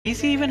Does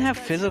he even have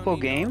physical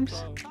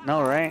games?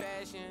 No, right?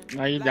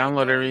 Now you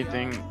download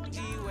everything.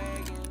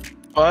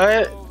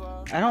 But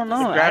I don't the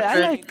know.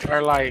 graphics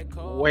are like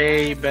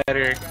way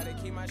better.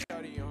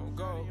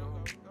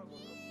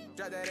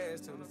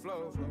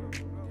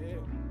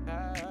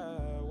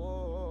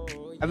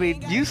 I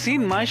mean, you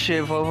seen my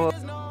shit for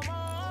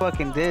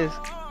fucking this.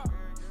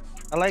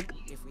 I like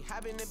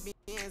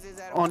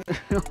on.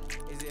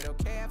 Is it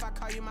okay if I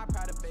call you my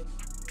pride, babe?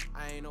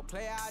 I ain't no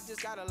player, I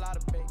just got a lot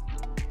of faith.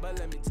 But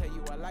let me tell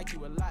you, I like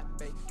you a lot,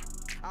 babe.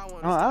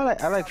 No,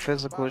 I like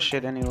physical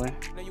shit anyway.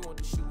 Now you want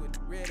to shoot with the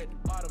red at the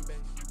bottom, babe.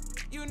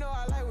 You know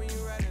I like when you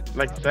ride it.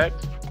 Like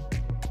sex?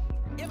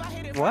 If I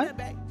hit it What? from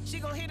the back, she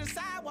gon' hit the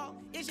sidewalk.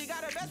 If she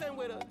got her best friend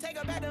with her, take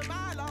her back to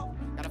Milo.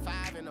 Got a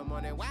 5 in the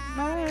morning,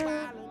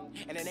 wild.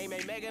 And the name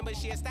ain't Megan, but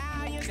she a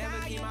stallion.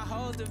 Never keep my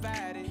hoes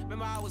divided.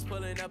 Remember I was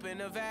pulling up in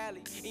the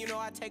valley. And you know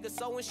I take her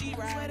so when she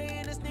ride.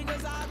 And the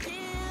sneakers all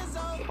kids.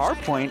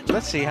 Hardpoint.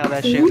 Let's see how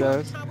that shit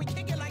goes.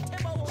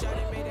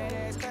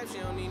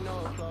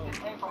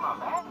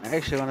 I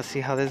actually want to see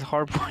how this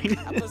hardpoint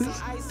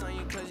is.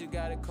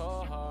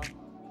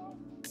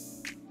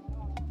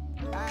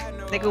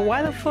 Nigga,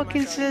 why the fuck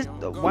is this?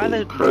 Why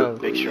the bro?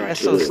 That's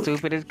so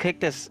stupid. It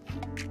kicked us.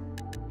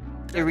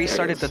 It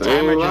restarted the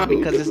timer just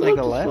because this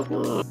nigga left.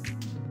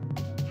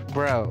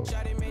 Bro,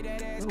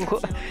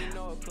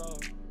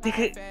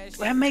 nigga,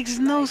 that makes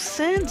no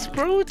sense,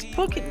 bro. It's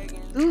fucking.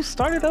 Dude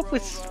started up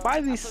with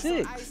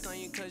 5v6.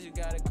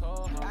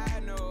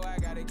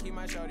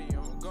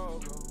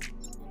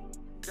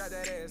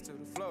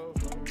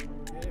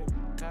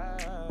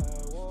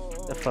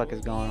 The fuck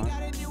is going on?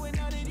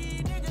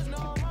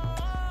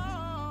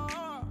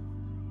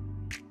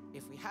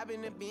 If we hop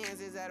in the Benz,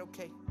 is that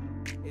okay?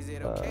 Is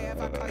it okay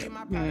if I call you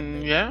my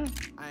pride? Yeah.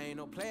 I ain't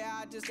no player,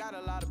 I just got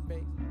a lot of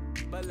faith.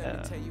 But let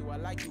me tell you, I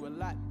like you a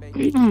lot, babe.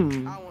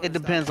 It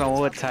depends on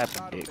what type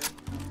of dick.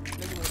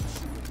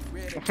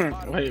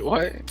 Wait,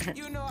 what?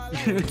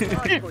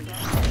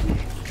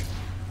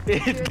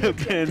 It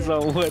depends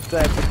on what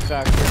type of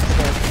cock.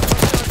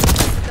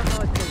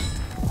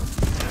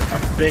 A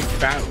big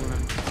fat one.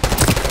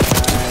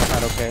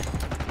 Not okay.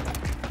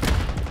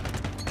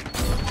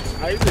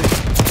 Isaac.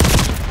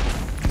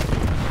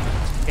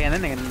 Yeah,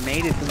 then they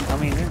made it. I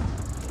mean,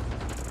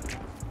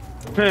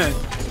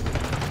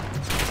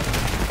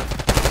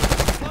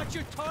 What's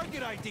your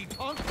target ID,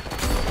 punk?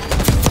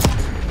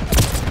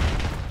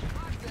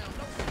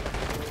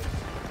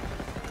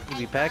 you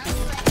be packing.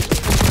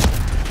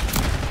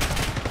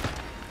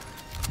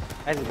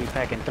 I just be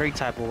packing 3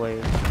 type of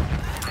ways.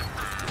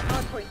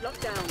 Hardpoint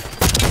lockdown.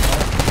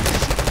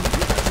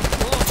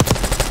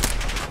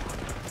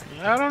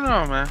 I don't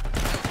know, man.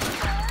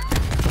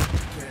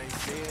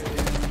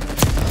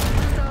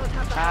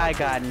 I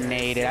got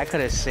naded. I could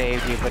have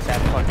saved you, but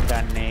that fucking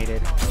got naded.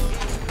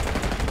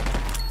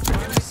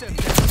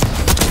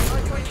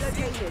 Hardpoint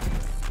located.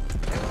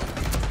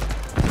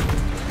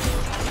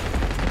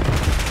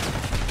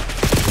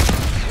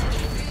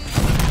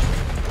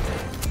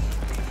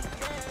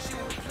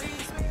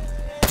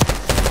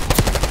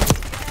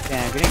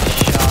 Damn, getting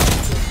shot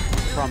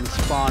from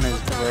spawn is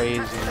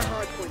crazy.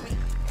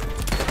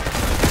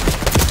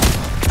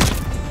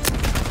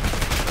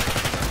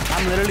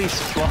 I'm literally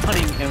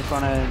spawning in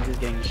front of him, just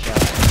getting shot.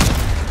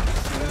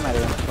 That's not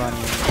even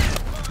funny.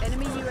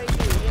 Enemy UAV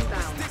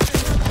inbound.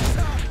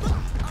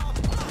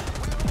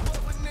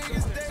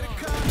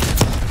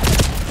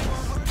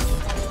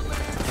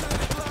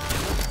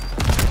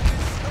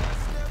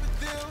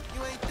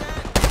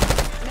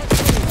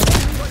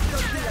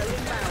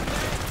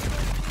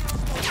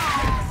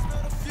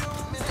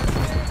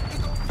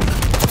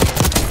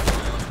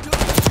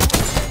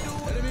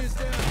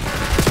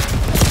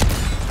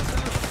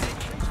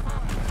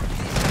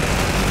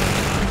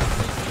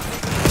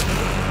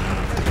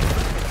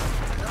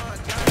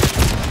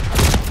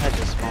 I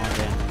just spawned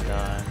in and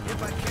died.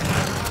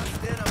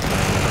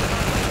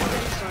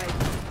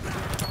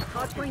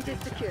 Hardpoint is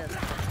secure.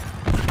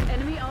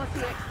 Enemy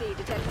RCXD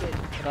detected.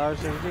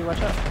 RCXD,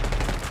 watch out.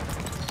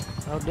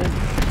 Oh, damn.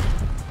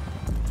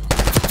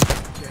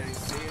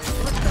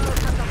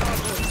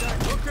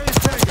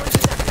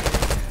 Hostiles have the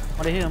hardpoint. I'm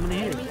gonna hit, I'm gonna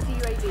hit. Enemy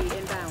CUAV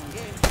inbound.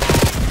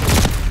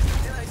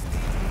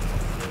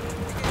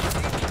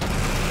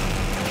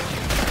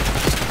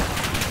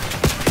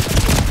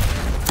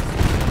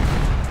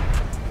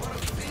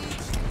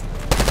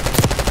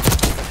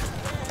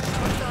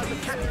 Hostiles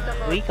have captured the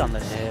Weak on the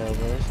hardpoint. hill,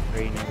 bro. There's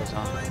 3 niggas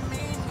on.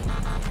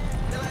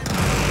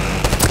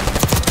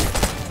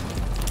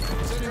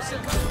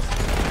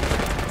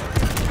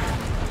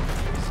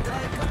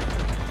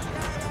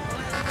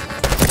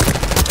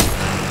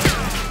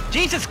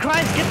 Jesus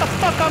Christ, get the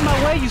fuck out of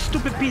my way, you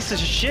stupid piece of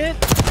shit!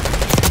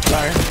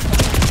 Sorry.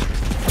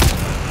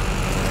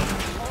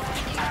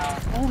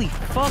 Holy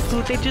fuck,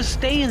 dude, they just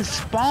stay in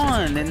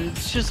spawn, and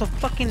it's just a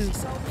fucking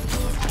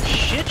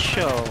shit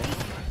show.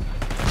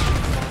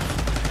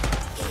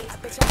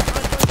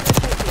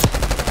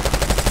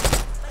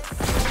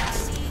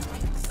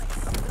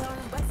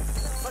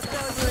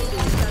 Hostile UAV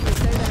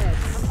established overhead.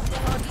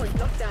 Hardpoint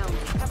lockdown.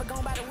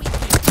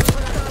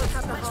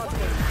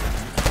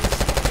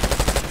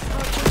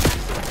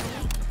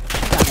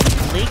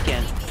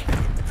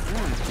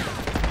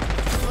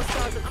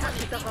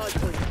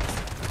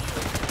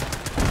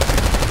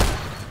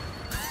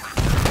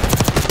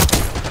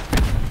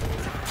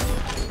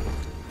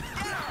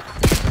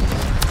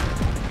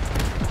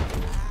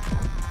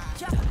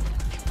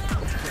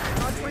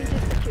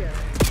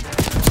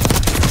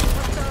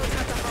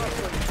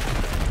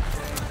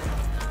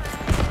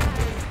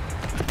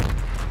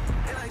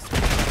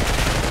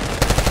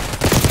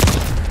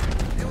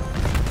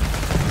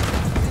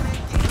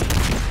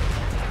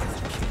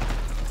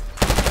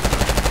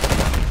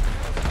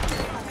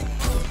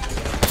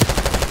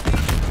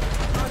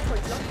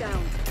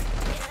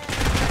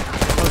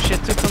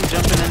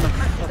 in the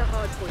Captured the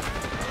hard point.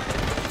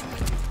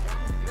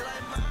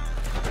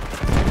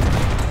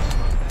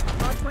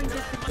 Hard point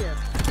is secure.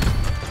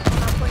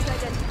 Hard point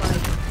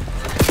identified.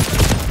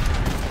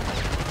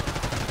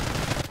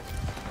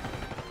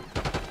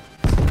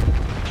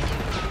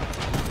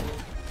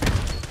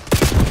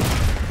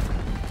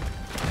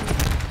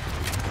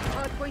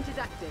 Hard point is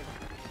active.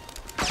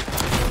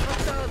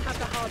 Hostiles have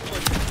the hard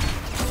point.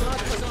 Hard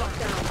point locked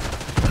down.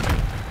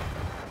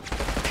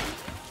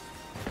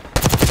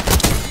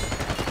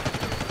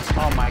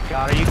 Oh my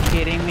god, are you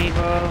kidding me,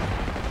 bro?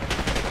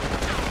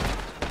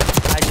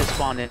 I just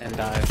spawned in and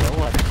died, bro.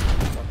 What?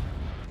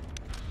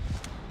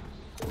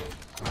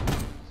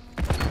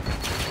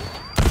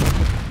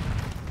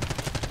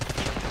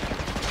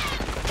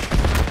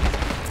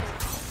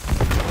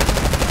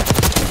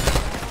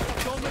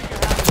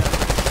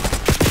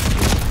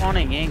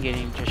 Spawning in,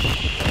 getting just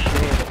shit.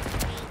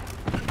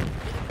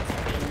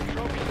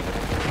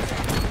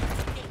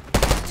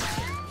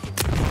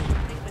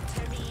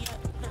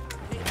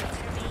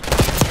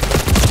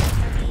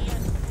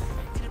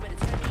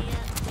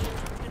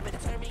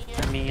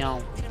 Turn me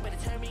on.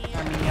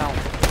 Turn me on.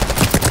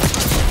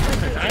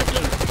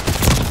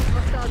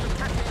 Hostiles have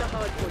captured the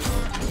hard point.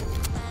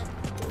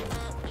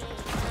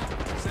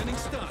 Sending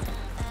stun.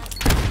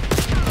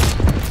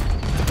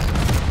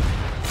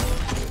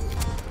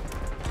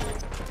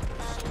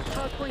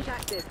 Hard point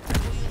active.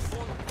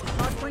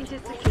 Hard point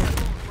is secure.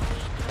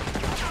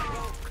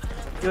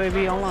 UAV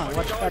online.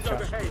 Watch that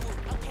shot.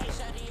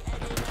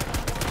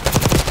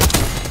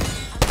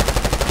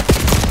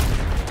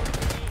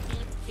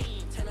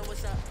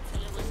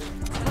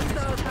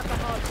 Hostiles have the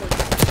hard point.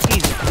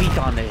 He's weak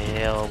on the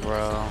hill,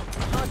 bro.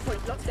 Hard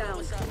point locked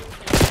down.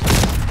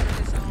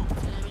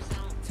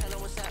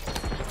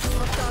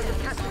 Hostiles have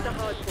captured the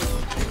hard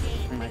point.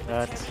 Oh my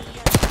god.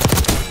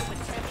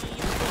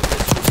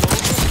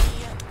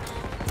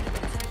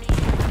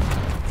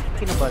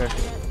 Peanut butter.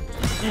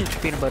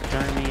 Peanut butter,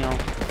 turn me on.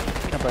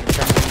 Peanut butter,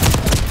 turn me on.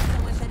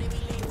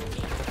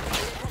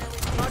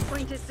 Hard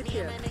point is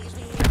secure.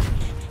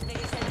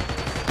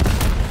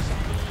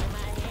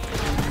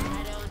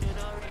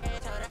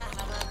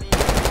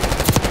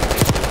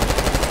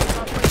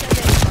 Hard point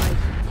identified.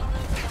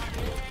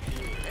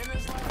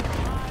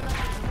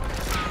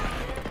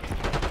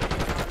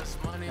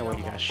 Yeah, what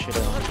you got shit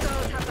on?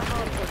 Hostiles have the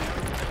hard point.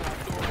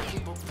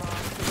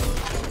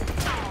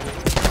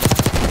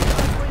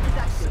 Hard point is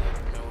active.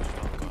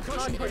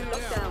 Hard point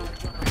locked down.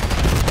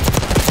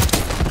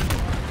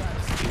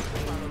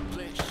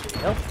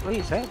 Help,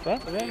 please, help,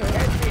 help, help, help.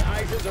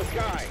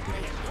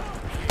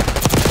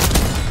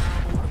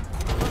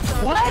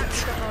 What?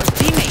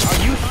 Teammate,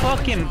 are you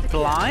fucking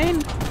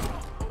blind?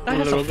 A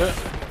little bit.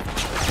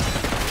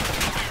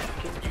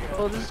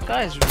 Oh, this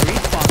guy's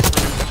respawn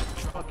time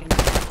is fucking.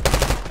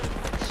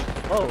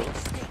 Whoa.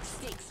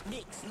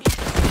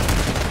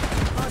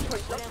 Hard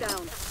point locked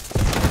down.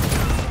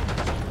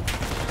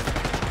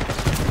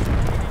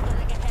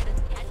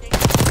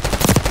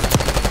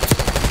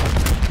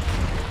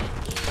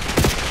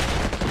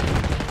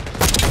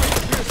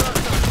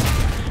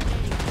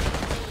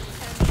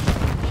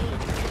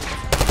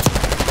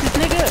 This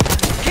nigga!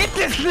 Get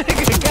this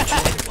nigga!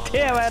 God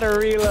damn, I had to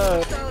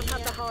reload. Hostiles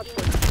have the hard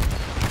point.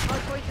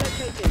 Hard point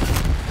located.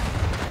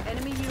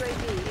 Enemy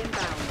UAV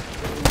inbound.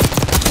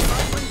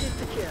 Hard point is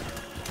secure.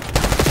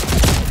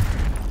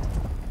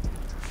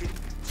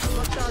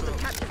 Hostiles have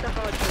captured the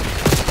hard point.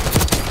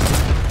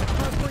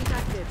 Hard point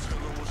active.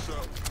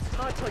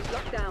 Hard point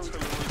locked down.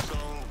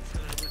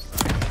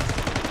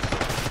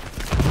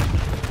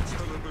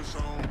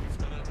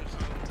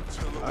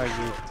 Are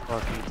you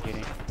fucking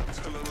kidding?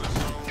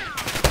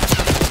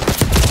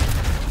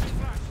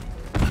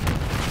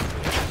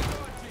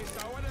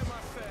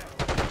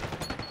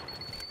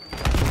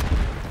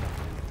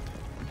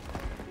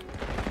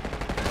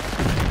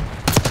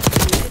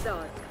 Need a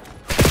dart.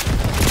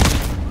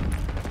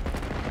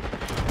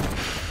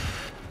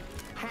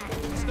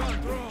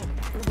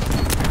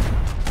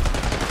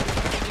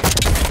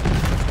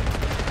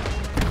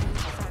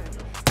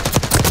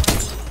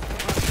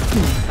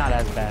 Not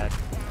as bad.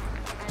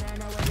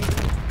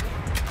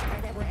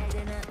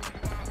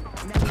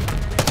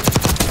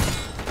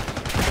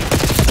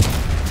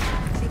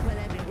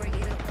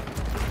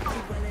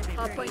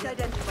 Hard point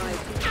identified.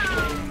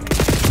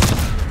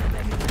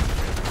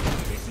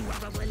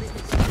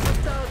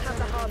 Hostiles have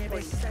the hard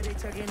point.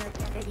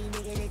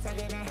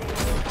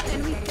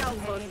 Enemy scout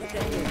post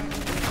detected.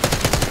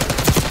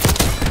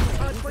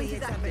 Hard point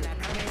is active.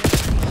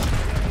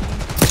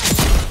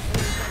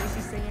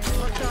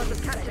 Hostiles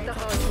have captured the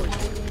hard point.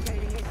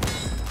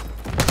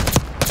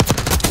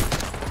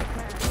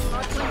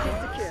 Hard point is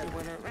secure.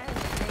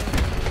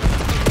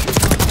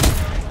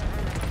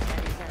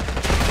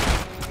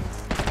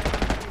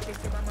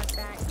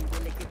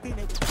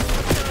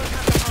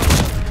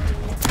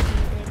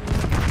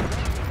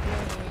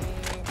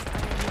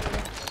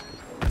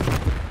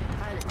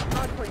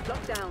 Hard point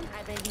locked down.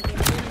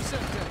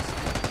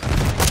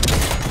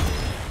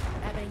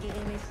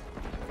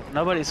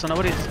 Nobody, so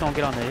nobody's just gonna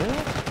get on the hill?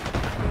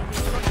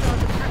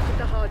 Hostiles have captured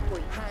the hard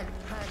point.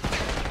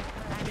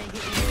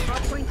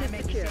 Hardpoint is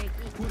secure.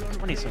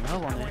 I need some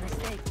help on that.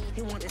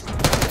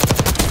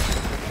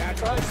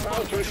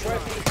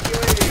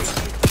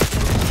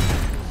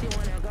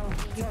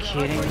 You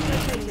kidding me?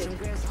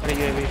 What are you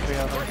gonna be for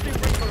y'all?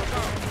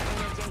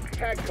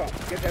 TAGCOM,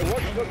 get a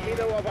watchful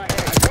kilo overhead.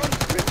 TAGCOM,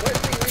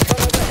 requesting recon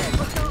overhead.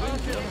 Hostile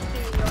RTXD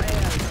in your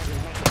AO.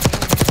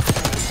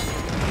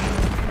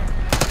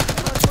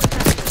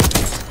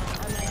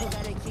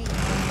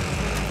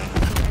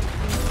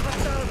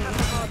 Hostiles have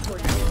the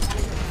hardpoint.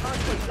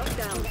 Hardpoint locked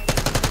down.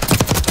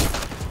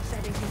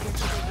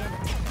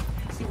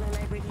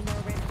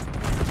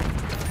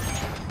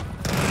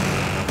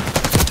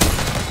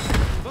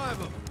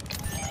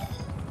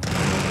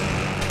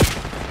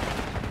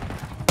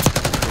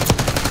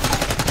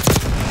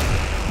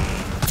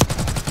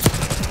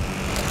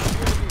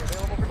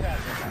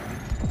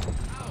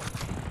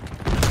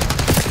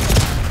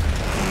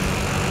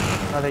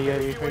 Another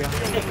UAV for y'all.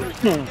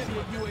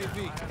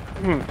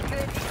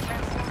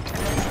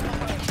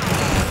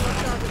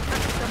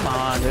 Come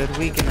on, dude.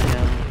 Weak in the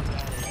hill.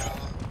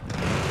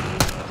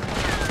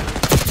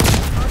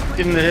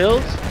 In the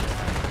hills?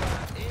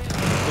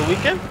 The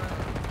weekend?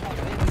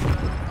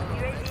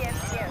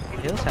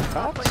 Hills have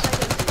cops?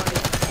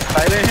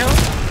 Silent Hill?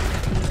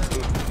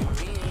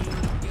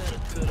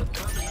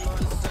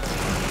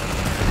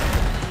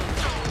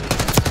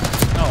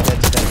 No,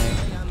 that's dead.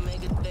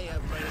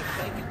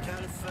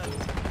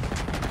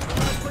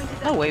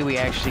 No way we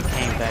actually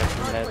came back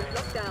from that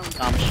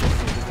dumb shit.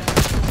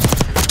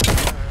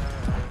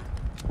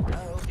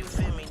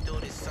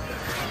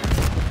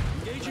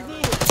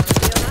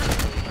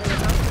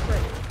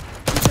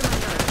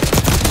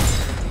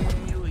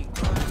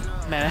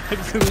 Man, I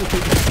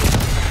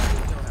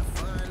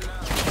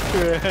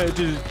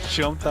just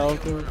jumped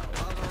out there.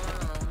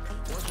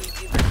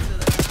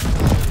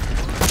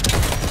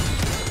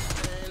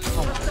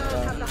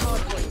 Hostiles have the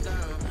hardpoint.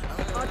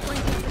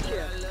 Hardpoint is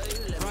secure.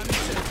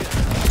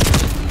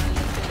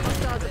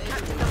 Hostiles have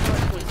captured the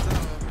hardpoint.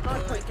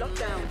 Hardpoint locked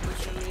down.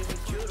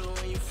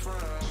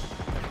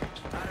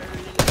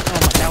 Oh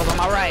my, that was on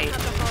my right.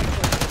 Have the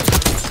hardpoint.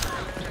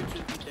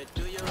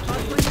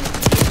 Hardpoint is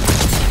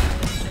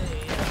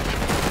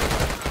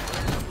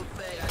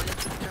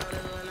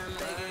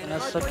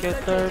And I suck your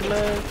third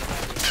leg.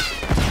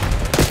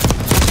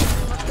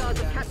 Hostiles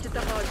have captured the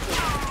hardpoint.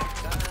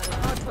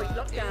 Hardpoint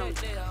locked down.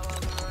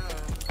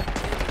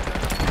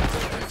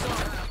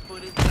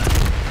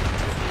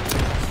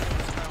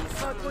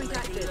 Hardpoint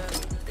active.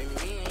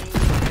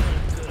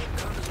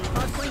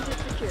 Hardpoint is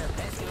secure.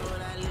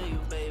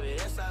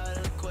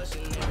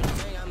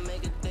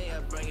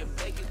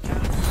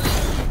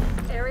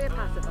 Area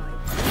pacified.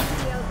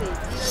 CLZ.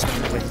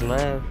 What's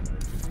left?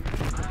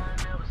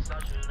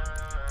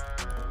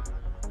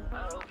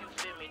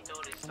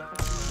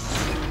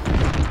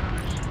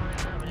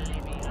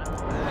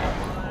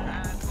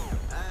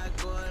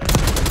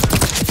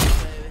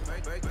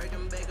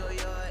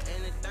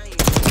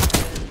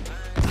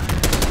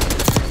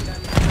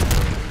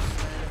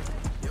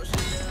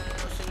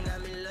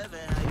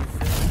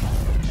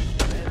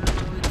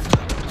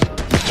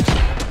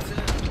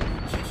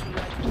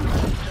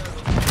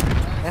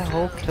 That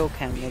whole kill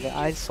cam, nigga,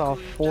 I saw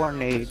 4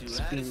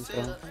 nades being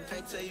thrown.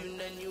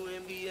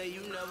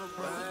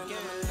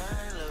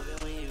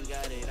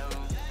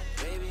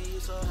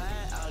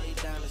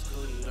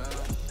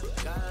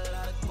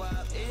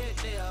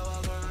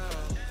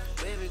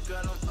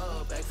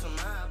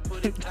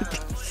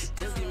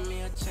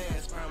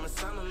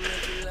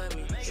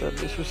 So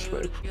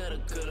disrespectful.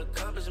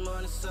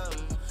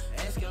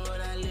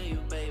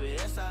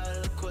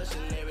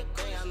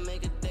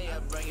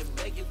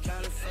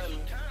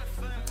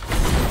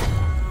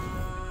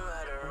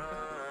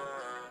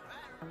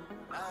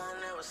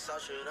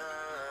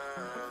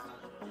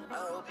 I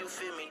hope you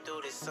feel me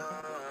through this song.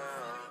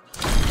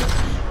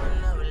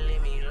 You'll never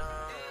leave me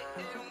alone.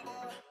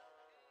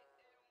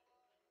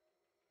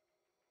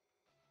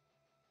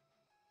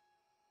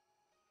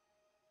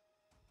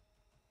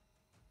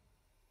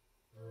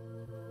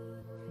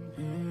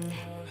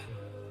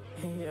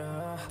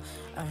 Yeah,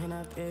 I ain't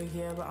that big,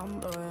 yeah, but I'm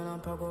blowing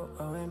up, I go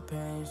growing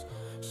pains.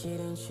 She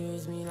didn't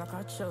choose me like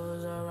I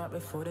chose her right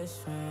before this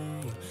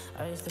fame.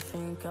 I used to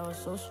think I was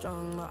so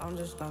strong, but I'm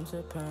just down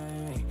to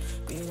pain.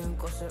 Greed and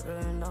gossip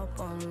written up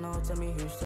on, now tell me who's